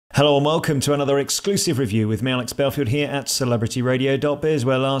Hello and welcome to another exclusive review with me, Alex Belfield, here at CelebrityRadio.biz,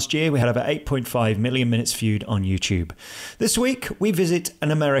 where last year we had over 8.5 million minutes viewed on YouTube. This week we visit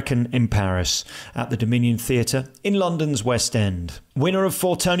An American in Paris at the Dominion Theatre in London's West End. Winner of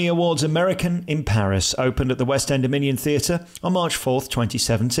 4 Tony Awards, American in Paris opened at the West End Dominion Theatre on March 4th,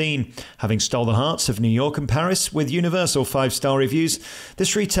 2017. Having stole the hearts of New York and Paris with universal 5-star reviews,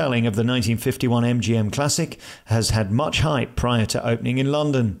 this retelling of the 1951 MGM classic has had much hype prior to opening in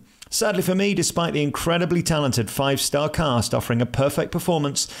London. Sadly for me, despite the incredibly talented 5-star cast offering a perfect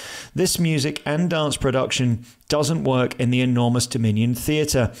performance, this music and dance production doesn't work in the enormous Dominion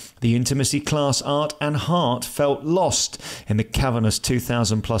Theatre. The intimacy, class, art and heart felt lost in the cavernous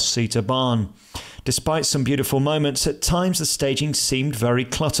 2,000-plus seater barn. Despite some beautiful moments, at times the staging seemed very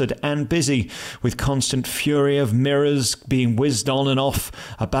cluttered and busy, with constant fury of mirrors being whizzed on and off,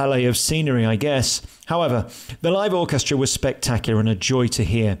 a ballet of scenery, I guess. However, the live orchestra was spectacular and a joy to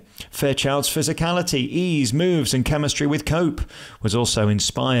hear. Fairchild's physicality, ease, moves and chemistry with Cope was also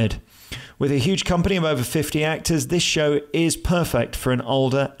inspired. With a huge company of over 50 actors, this show is perfect for an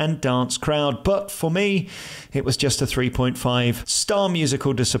older and dance crowd. But for me, it was just a 3.5-star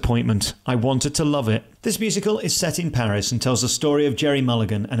musical disappointment. I wanted to love it. This musical is set in Paris and tells the story of Gerry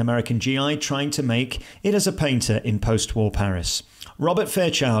Mulligan, an American GI trying to make it as a painter in post-war Paris. Robert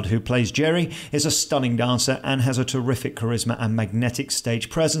Fairchild, who plays Gerry, is a stunning dancer and has a terrific charisma and magnetic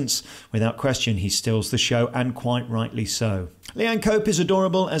stage presence. Without question, he steals the show, and quite rightly so. Leanne Cope is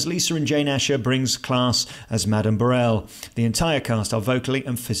adorable as Lisa, and Jane Asher brings class as Madame Burrell. The entire cast are vocally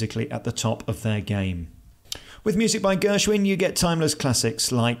and physically at the top of their game. With music by Gershwin, you get timeless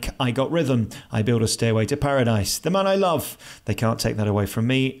classics like I Got Rhythm, I Build a Stairway to Paradise, The Man I Love, They Can't Take That Away From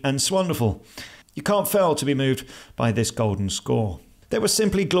Me, and Swonderful. You can't fail to be moved by this golden score. There were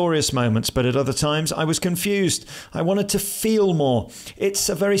simply glorious moments, but at other times I was confused. I wanted to feel more. It's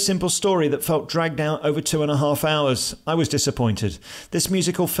a very simple story that felt dragged out over 2.5 hours. I was disappointed. This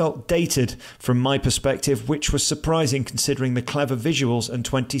musical felt dated from my perspective, which was surprising considering the clever visuals and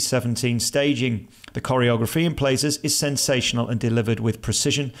 2017 staging. The choreography in places is sensational and delivered with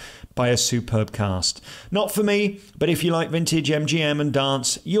precision by a superb cast. Not for me, but if you like vintage MGM and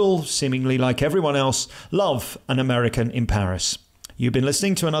dance, you'll, seemingly like everyone else, love An American in Paris. You've been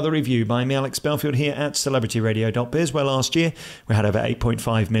listening to another review by me, Alex Belfield, here at CelebrityRadio.biz, where last year we had over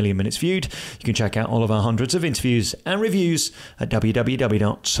 8.5 million minutes viewed. You can check out all of our hundreds of interviews and reviews at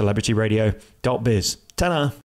www.celebrityradio.biz. Ta-da!